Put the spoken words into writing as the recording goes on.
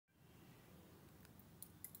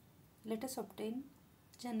Let us obtain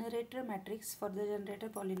generator matrix for the generator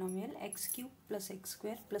polynomial x cube plus x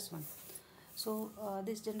square plus 1. So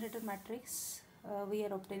this generator matrix we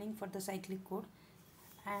are obtaining for the cyclic code,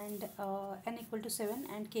 and n equal to 7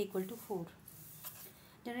 and k equal to 4.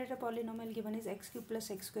 Generator polynomial given is x cube plus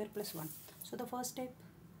x square plus 1. So the first step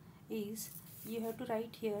is you have to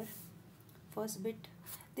write here first bit.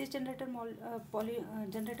 This generator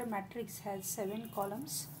generator matrix has 7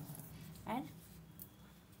 columns and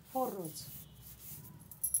 4 rows.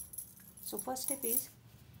 So first step is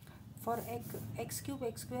for x cube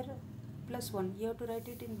x square plus 1, you have to write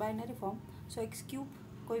it in binary form. So x cube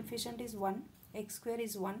coefficient is 1, x square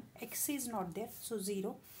is 1, x is not there, so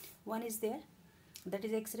 0, 1 is there, that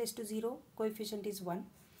is x raised to 0, coefficient is 1,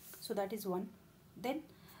 so that is 1. Then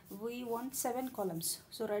we want 7 columns,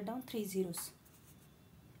 so write down 3 zeros.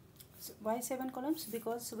 So why 7 columns?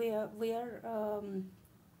 Because we are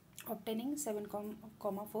obtaining 7,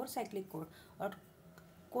 4 cyclic code, or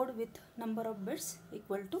code with number of bits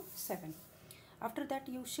equal to 7. After that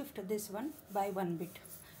you shift this one by 1 bit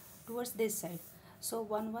towards this side. So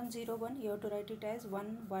 1101, you have to write it as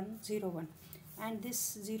 1101, and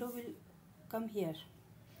this 0 will come here.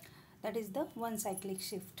 That is the 1 cyclic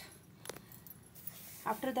shift.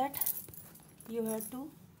 After that you have to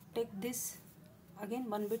take this again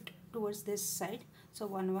 1 bit towards this side. So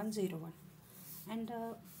 1101,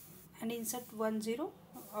 and insert 1 0,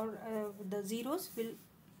 or the zeros will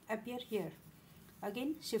appear here,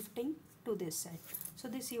 again shifting to this side. So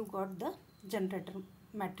this you got the generator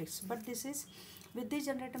matrix. But this is, with this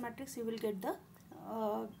generator matrix you will get the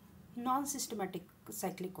non-systematic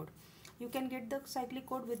cyclic code. You can get the cyclic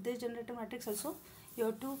code with this generator matrix also. You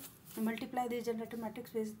have to multiply this generator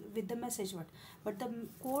matrix with the message word, but the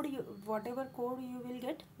code, whatever code you will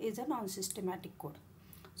get is a non-systematic code.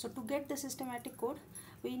 So to get the systematic code,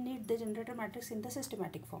 we need the generator matrix in the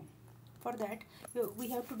systematic form. For that we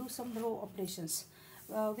have to do some row operations.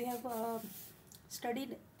 We have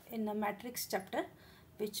studied in the matrix chapter,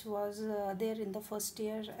 which was there in the first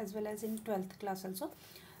year as well as in 12th class also,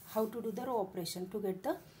 how to do the row operation to get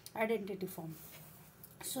the identity form.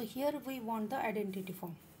 So here we want the identity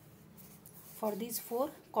form. For these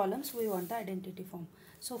 4 columns we want the identity form.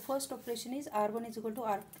 So first operation is R1 is equal to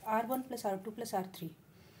R1 plus R2 plus R3.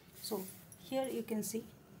 So here you can see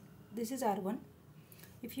this is R1.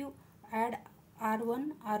 If you add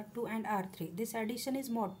R1, R2 and R3, this addition is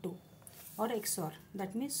mod 2 or XOR.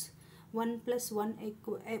 That means 1 plus 1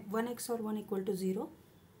 XOR 1 equal to 0,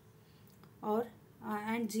 or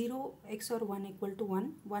and 0 XOR 1 equal to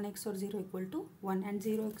 1, 1 XOR 0 equal to 1, and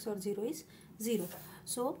 0 XOR 0 is 0.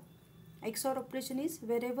 So XOR operation is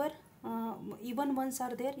wherever even ones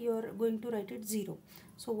are there, you are going to write it 0.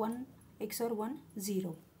 So 1 XOR 1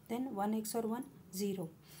 0, then 1 XOR 1 0,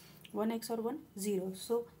 1 XOR 1 0.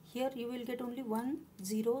 So here you will get only 1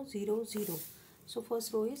 0 0 0. So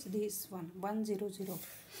first row is this one, 1 0 0.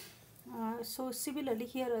 So similarly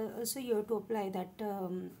here also you have to apply that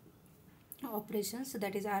operations,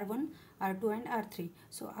 that is R1, R2 and R3.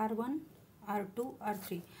 So R1, R2,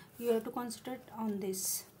 R3, you have to concentrate on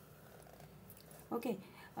this. Okay,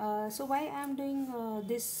 so why I am doing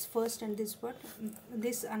this first and this part,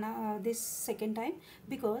 this second time?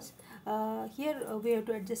 Because here we have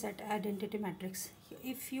to adjust at identity matrix.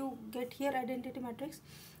 If you get here identity matrix,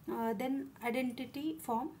 then identity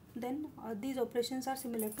form, then these operations are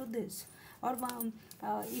similar to this. Or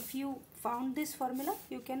if you found this formula,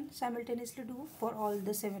 you can simultaneously do for all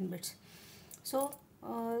the 7 bits. So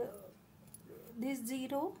this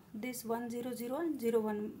 0, this 1 0 0 and 0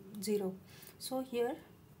 1 0. So here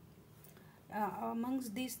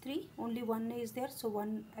amongst these 3 only 1 is there, so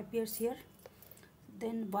 1 appears here,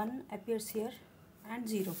 then 1 appears here, and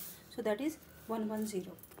 0. So that is 1 1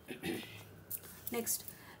 0. Next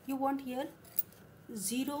you want here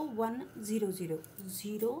 0 1 0 0,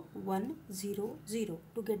 0 1 0 0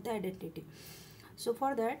 to get the identity. So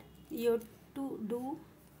for that you have to do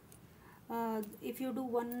if you do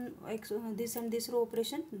this and this row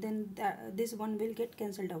operation, then this one will get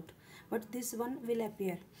cancelled out, but this one will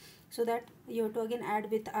appear. So that you have to again add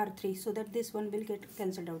with R3, so that this one will get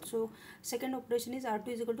cancelled out. So second operation is R2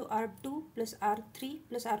 is equal to R2 plus R3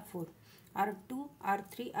 plus R4, R2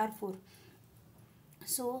 R3 R4.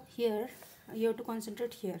 So here you have to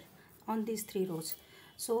concentrate here on these 3 rows.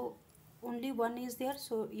 So only 1 is there,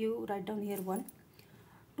 so you write down here 1.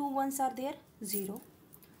 2 ones are there, 0.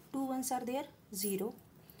 2 ones are there, 0.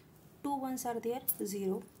 2 ones are there,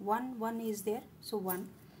 0. 1 1 is there, so 1.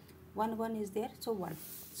 1 1 is there, so 1.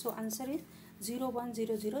 So answer is 0 1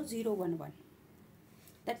 0 0 0 1 1.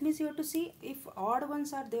 That means you have to see if odd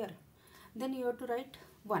ones are there, then you have to write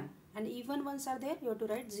 1, and even ones are there, you have to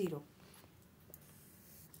write 0.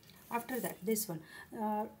 After that, this one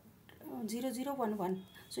 0 0 1 1.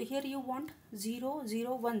 So here you want 0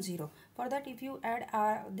 0 1 0. For that, if you add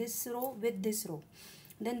this row with this row,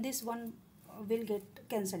 then this one will get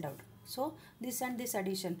cancelled out. So this and this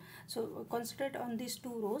addition. So concentrate on these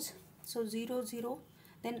two rows. So 0 0,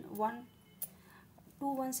 then 1,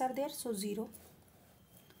 2 ones are there, so 0,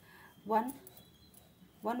 1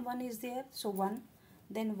 1 1 is there, so 1,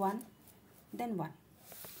 then 1, then 1.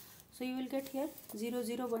 So you will get here 0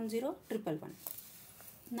 0 1 0 triple 1.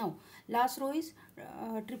 Now last row is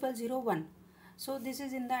 0 0 1. So this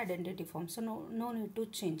is in the identity form, so no need to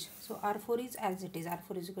change. So R4 is as it is,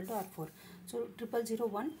 R4 is equal to R4. So 0 0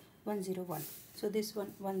 1 1 0 1. So this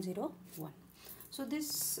one 1 0 1. So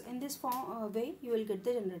this, in this form way, you will get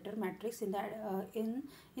the generator matrix in the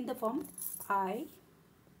in the form I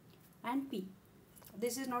and P.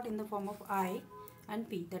 This is not in the form of I and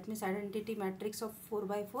P. That means identity matrix of 4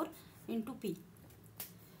 by 4 into P.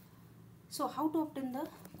 So how to obtain the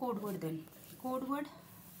code word then? Code word,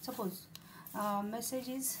 suppose message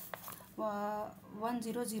is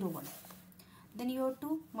 1001. Then you have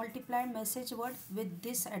to multiply message word with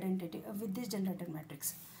this identity with this generator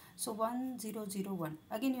matrix. So 1001.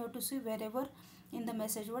 Again you have to see wherever in the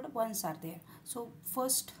message word ones are there. So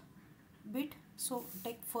first bit, so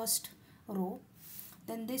take first row,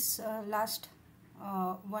 then this last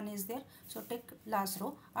one is there, so take last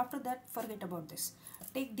row. After that, forget about this,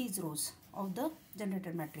 take these rows of the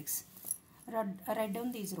generator matrix, write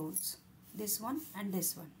down these rows, this one and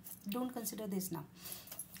this one, don't consider this now.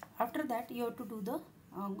 After that, you have to do the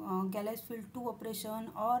Galois field 2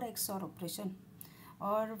 operation or XOR operation,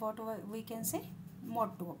 or what we can say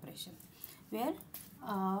mod 2 operation, where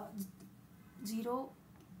 0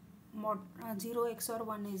 XOR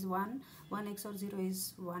 1 is 1, 1 XOR 0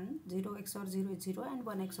 is 1, 0 XOR 0 is 0, and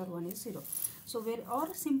 1 XOR 1 is 0. So where,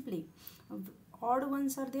 or simply odd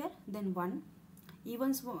ones are there, then 1,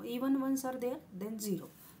 even ones are there, then 0.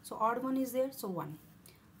 So odd one is there, so 1,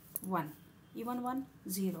 1, even 1,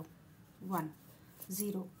 0, 1,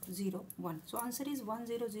 0, 0, 1. So answer is 1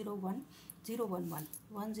 0 0 1 0 1 1,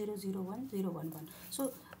 1 0 0 1 0 1 1.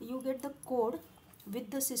 So you get the code with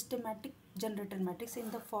the systematic generator matrix in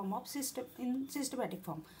the form of systematic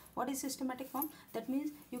form. What is systematic form? That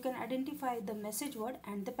means you can identify the message word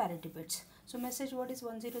and the parity bits. So message word is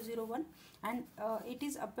 1001, and it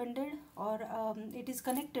is appended or it is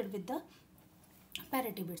connected with the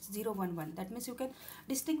parity bits 0 1 1. That means you can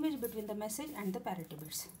distinguish between the message and the parity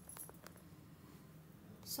bits.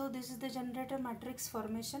 So this is the generator matrix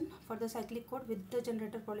formation for the cyclic code with the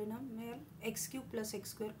generator polynomial x3 plus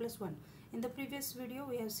x square plus 1. In the previous video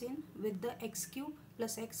we have seen with the x3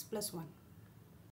 plus x plus 1.